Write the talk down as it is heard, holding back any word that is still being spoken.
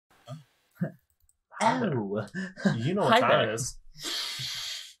Hello. You know what time it is.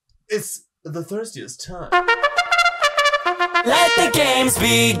 It's the thirstiest time. Let the games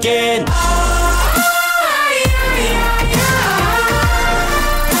begin.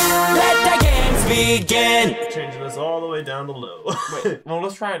 Let the games begin. Changing this all the way down to low. Wait, well,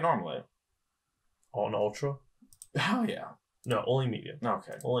 let's try it normally. On ultra? Hell yeah. No, only medium.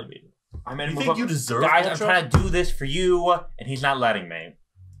 Okay. Only medium. I mean, You think you deserve guys, ultra? I'm trying to do this for you, and he's not letting me.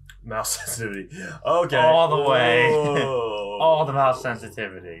 Mouse sensitivity. Okay. All the way. Whoa. All the mouse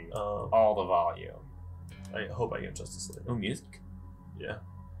sensitivity. Um, All the volume. I hope I get Justice League. Oh, music? Yeah.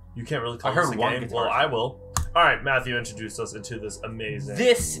 You can't really call I heard this a one game. guitar. Well, I will. All right, Matthew introduced us into this amazing.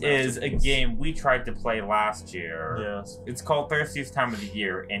 This is a masterpiece. game we tried to play last year. Yes. It's called Thirstiest Time of the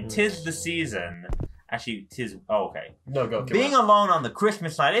Year, and 'tis the season. Actually, 'tis... Oh, okay. No, go. Being alone on the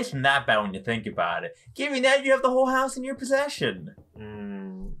Christmas night isn't that bad when you think about it. Given that you have the whole house in your possession.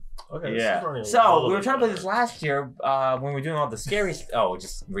 Okay. Yeah. So, we were trying to play this last year when we were doing all the scary... Oh,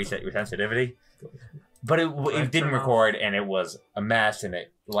 just reset your sensitivity. But it didn't record, and it was a mess, and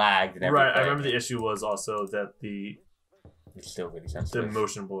it lagged and everything. Right, I remember the issue was also that It's still really the sensitive.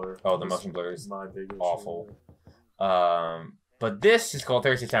 motion blur. Oh, the motion blur is my big issue. awful. But this is called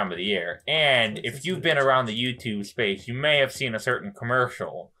Thirstiest Time of the Year, and if you've been around the YouTube space, you may have seen a certain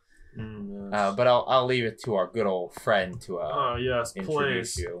commercial. Yes. But I'll leave it to our good old friend to Oh yes,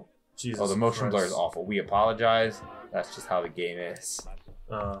 introduce please. you. Jesus Oh, the motion blur Christ. is awful. We apologize. That's just how the game is.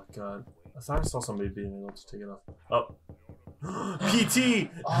 Oh god, I thought I saw somebody being able to take it off. Oh, PT.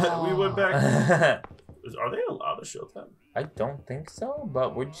 We went back. Are they allowed to show that? I don't think so,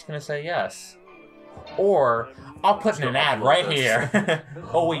 but we're just gonna say yes. Or I'll put in an ad right here.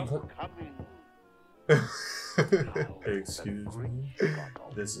 Oh wait. Excuse me.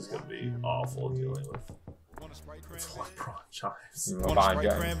 This is gonna be awful dealing with. It's like prawn chives.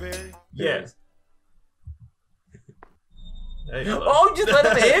 Yeah. Hey, hello. Oh, just let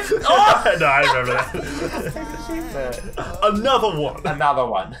him in. Oh! No, I remember that. Another one. Another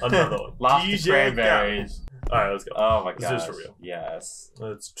one. Another one. Lost the DJ cranberries. All right, let's go. Oh my This gosh. is for real. Yes.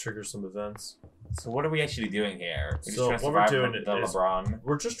 Let's trigger some events. So what are we actually doing here? We're So just what trying to we're survive doing the is- LeBron.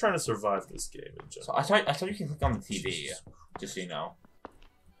 We're just trying to survive this game in So general. I thought you can click on the TV, Jesus. just so you know.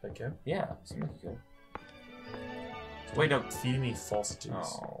 Okay. Yeah, seems like you could. Wait, no. Feed me falsities.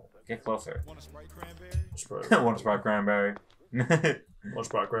 Oh, get closer. Sprite. Want to Sprite cranberry? Can One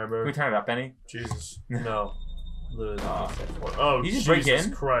Sprite we cranberry. turn it up any? Jesus. No. Literally. Oh. Oh, You just Jesus break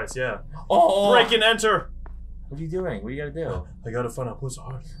in? Christ, yeah. Oh! Break and enter! What are you doing? What do you gotta do? I gotta find out what's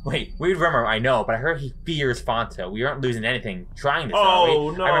hard. Wait, weird rumor, I know, but I heard he fears Fonto. We aren't losing anything trying this, Oh,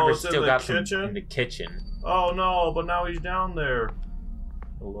 are we? no, I remember it's in still the got some kitchen? in the kitchen. Oh no, but now he's down there.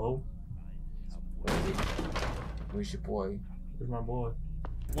 Hello? Where is he? Where's your boy? Where's my boy?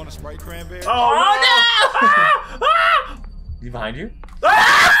 Want a Sprite cranberry? Oh, no! Ah! Ah! Is he behind you?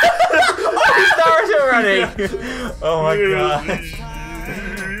 Ah! Stars already! Oh my god.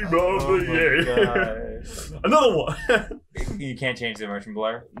 Oh my gosh. Another one! You can't change the immersion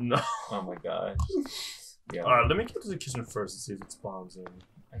blur? No. Oh my gosh. Yeah. Alright, let me get to the kitchen first and see if it spawns in.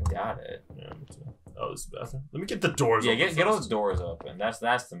 I doubt it. Yeah, me too. Oh, this is the bathroom. Let me get the doors Yeah, open get all first. the doors open. That's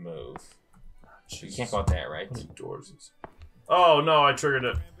the move. You Jesus. can't go out there, right? How many doors is... Oh no, I triggered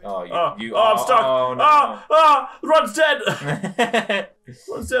it. Oh, you, I'm stuck. Oh, no. The run's dead.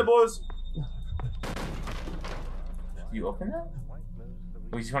 Run's dead, boys. You open that?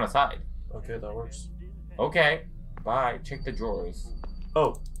 Oh, you just went outside. Okay, that works. Okay. Bye. Check the drawers.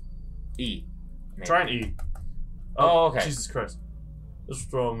 Oh, E. Maybe. try and E. Oh, okay. Jesus Christ. Let's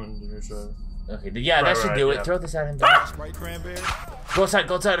throw him in the new tray. Okay, yeah, Right, that should right, do yeah. it. Throw this at him. Dad. Sprite cranberry? Go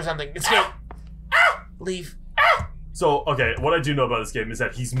outside or something. Let's go. Leave. So, okay, what I do know about this game is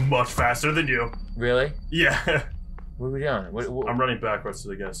that he's much faster than you. Really? Yeah. What are we doing? What, I'm running backwards to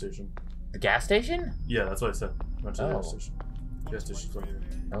the gas station. the gas station? Yeah, that's what I said. Run to the Oh. gas station. Gas station's right here.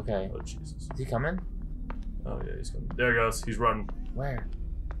 Okay. Oh, Jesus. Is he coming? Oh, yeah, he's coming. There he goes. He's running. Where?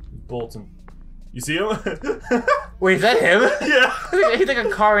 He's bolting. You see him? Wait, is that him? Yeah. He's like a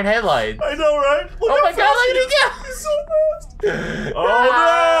car in headlights. I know, right? Look Oh how my god, fast he look is. at him go! He's so fast. Oh,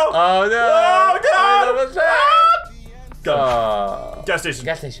 no! Oh no! Oh, God! What's that? Go. Gas station.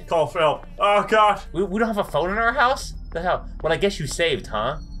 Gas station. Call for help. Oh, God. We don't have a phone in our house? The hell? Well, I guess you saved,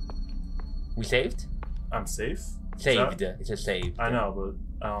 huh? We saved? I'm safe? Is Saved. that- It says saved. I know, but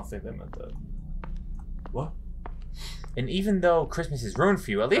I don't think they meant that. What? And even though Christmas is ruined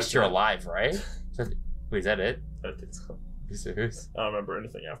for you, at least That's you're right. alive, right? So, wait, is that it? I think so. You serious? I don't remember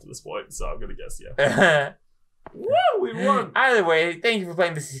anything after this point, so I'm gonna guess yeah. Woo! We won. Either way, thank you for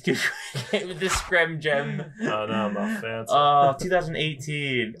playing this game with this Scrim Gem. Oh, no, I'm not fancy. Oh,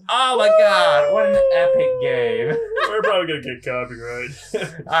 2018. Oh my god, what an epic game. We're probably gonna get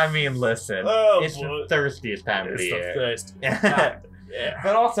copyright. I mean, listen, it's the thirstiest time of the year. Yeah.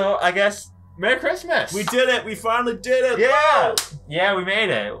 But also, I guess, Merry Christmas. We did it. We finally did it. Yeah. Yeah, we made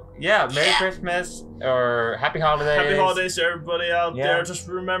it. Yeah, Merry Christmas or Happy Holidays. Happy holidays to everybody out Yeah. there. Just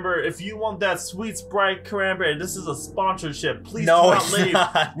remember, if you want that sweet Sprite cranberry, this is a sponsorship. Please do No, not it's leave.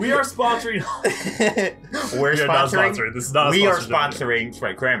 not. We are sponsoring. We're We are not sponsoring. sponsoring. This is not a We are sponsorship. sponsoring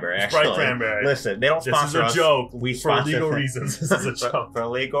Sprite Cranberry. Actually, Sprite Cranberry. Listen, they don't This sponsor is us. a joke. We For sponsor legal them. reasons. This is a joke. For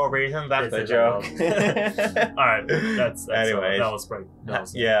legal reasons, that's It's a a joke. All right. That's Anyways. that was Sprite. That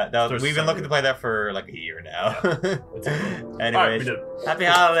was Yeah, Thirstiest we've been Time. looking to play that for like a year now. All right, we Anyways, did. happy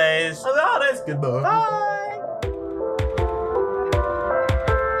holidays. Happy holidays. Goodbye. Bye.